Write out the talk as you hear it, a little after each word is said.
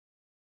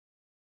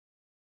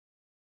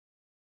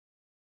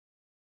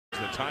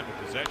time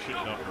of possession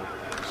number.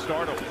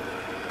 Startled.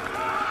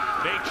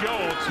 Nate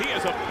Jones, he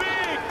has a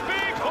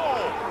big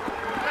hole,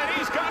 and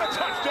he's got a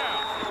touchdown.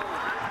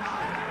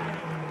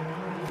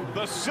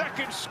 The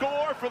second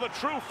score for the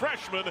true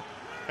freshman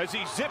as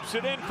he zips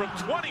it in from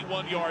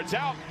 21 yards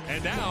out,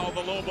 and now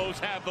the Lobos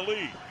have the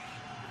lead.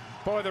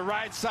 Boy, the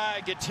right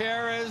side,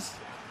 Gutierrez,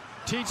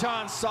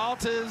 Teton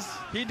Saltez,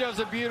 he does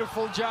a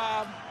beautiful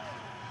job.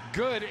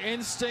 Good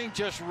instinct,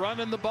 just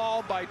running the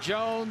ball by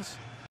Jones.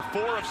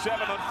 4 of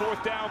 7 on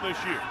fourth down this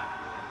year.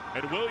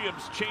 And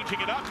Williams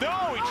changing it up.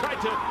 No, he tried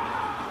to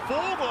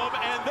fool them,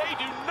 and they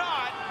do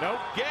not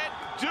get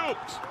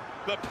duped.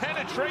 The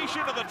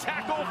penetration of the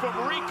tackle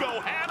from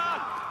Rico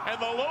Hanna, and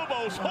the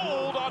Lobos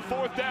hold on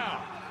fourth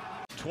down.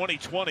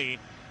 2020,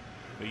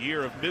 the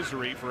year of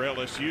misery for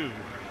LSU,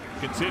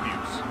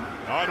 continues.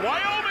 On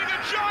Wyoming,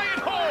 a giant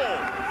hole!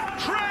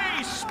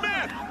 Trey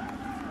Smith!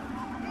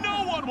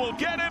 No one will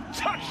get him.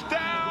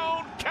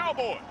 Touchdown,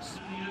 Cowboys!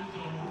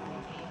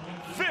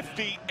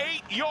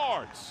 58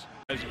 yards.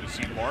 As we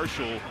see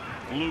Marshall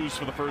lose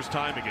for the first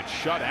time and get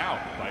shut out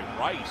by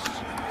Rice.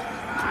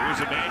 Here's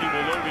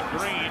Emmanuel Logan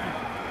Green.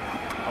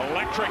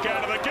 Electric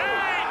out of the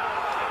gate!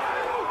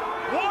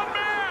 One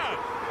man!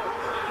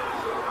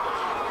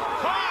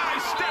 High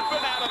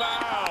stepping out of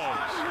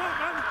bounds.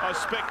 A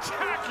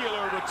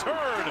spectacular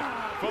return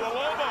for the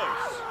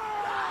Lobos.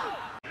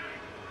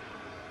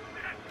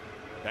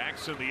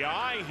 Backs in the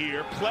eye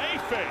here. Play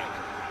fake.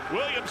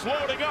 Williams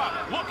loading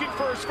up. Looking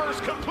for his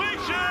first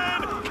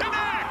completion.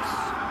 Connects!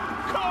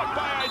 Caught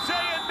by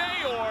Isaiah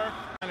Nayor.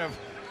 Kind of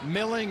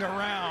milling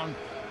around,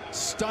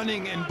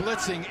 stunning and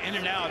blitzing in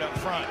and out up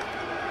front.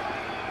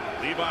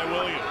 Levi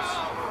Williams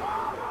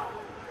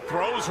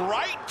throws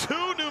right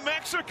to New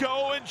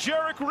Mexico and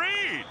Jarek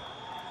Reed.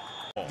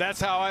 That's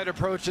how I'd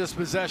approach this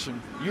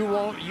possession.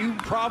 You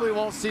probably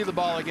won't see the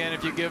ball again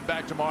if you give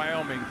back to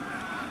Wyoming.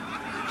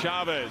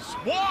 Chavez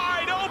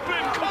wide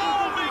open.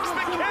 Cole makes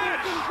the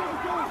catch,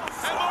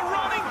 and the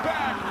running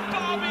back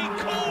Bobby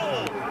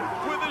Cole,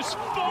 with his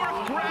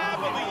 4th grab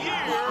of the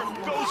year,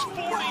 goes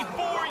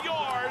 44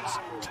 yards.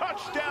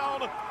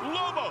 Touchdown,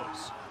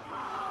 Lobos.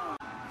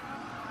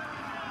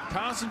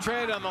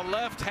 Concentrate on the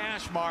left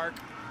hash mark,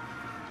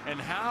 and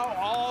how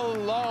all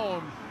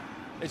alone.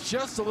 It's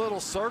just a little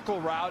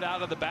circle route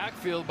out of the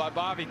backfield by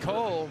Bobby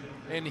Cole,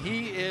 and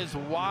he is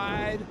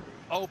wide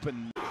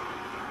open.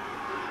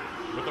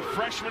 With the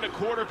freshman at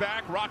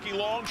quarterback, Rocky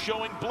Long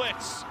showing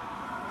blitz.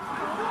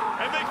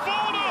 And they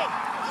fold him!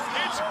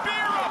 It's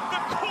Beerup, the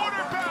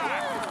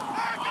quarterback!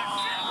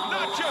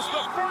 Not just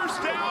the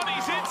first down,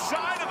 he's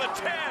inside of the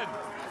 10.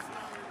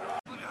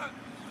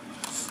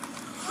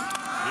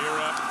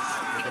 Beerup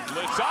with the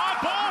blitz on,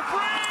 ball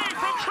free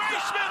from Trey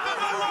Smith, and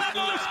the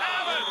Lobos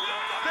have it!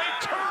 They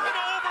turn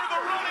over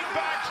the running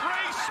back,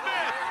 Trey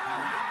Smith,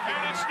 and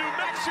it's New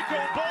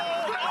Mexico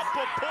ball up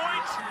a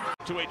point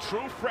to a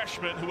true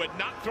freshman who had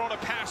not thrown a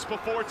pass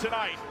before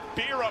tonight.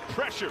 Beerup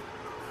pressure.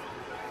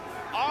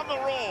 On the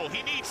roll,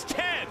 he needs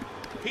 10.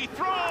 He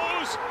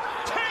throws,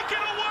 taken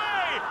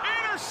away,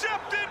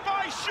 intercepted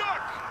by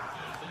Shook.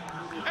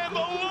 And the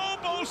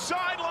Lobos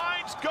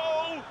sidelines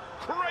go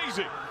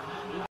crazy.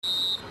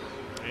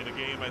 In a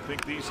game I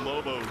think these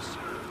Lobos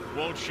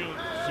won't soon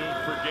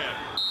forget.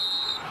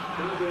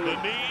 The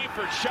knee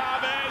for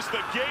Chavez,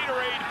 the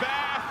Gatorade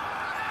bath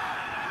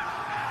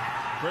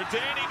for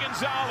Danny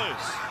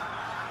Gonzalez.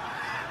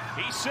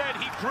 He said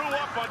he grew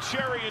up on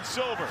cherry and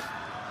silver.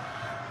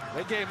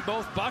 They gave him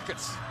both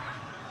buckets.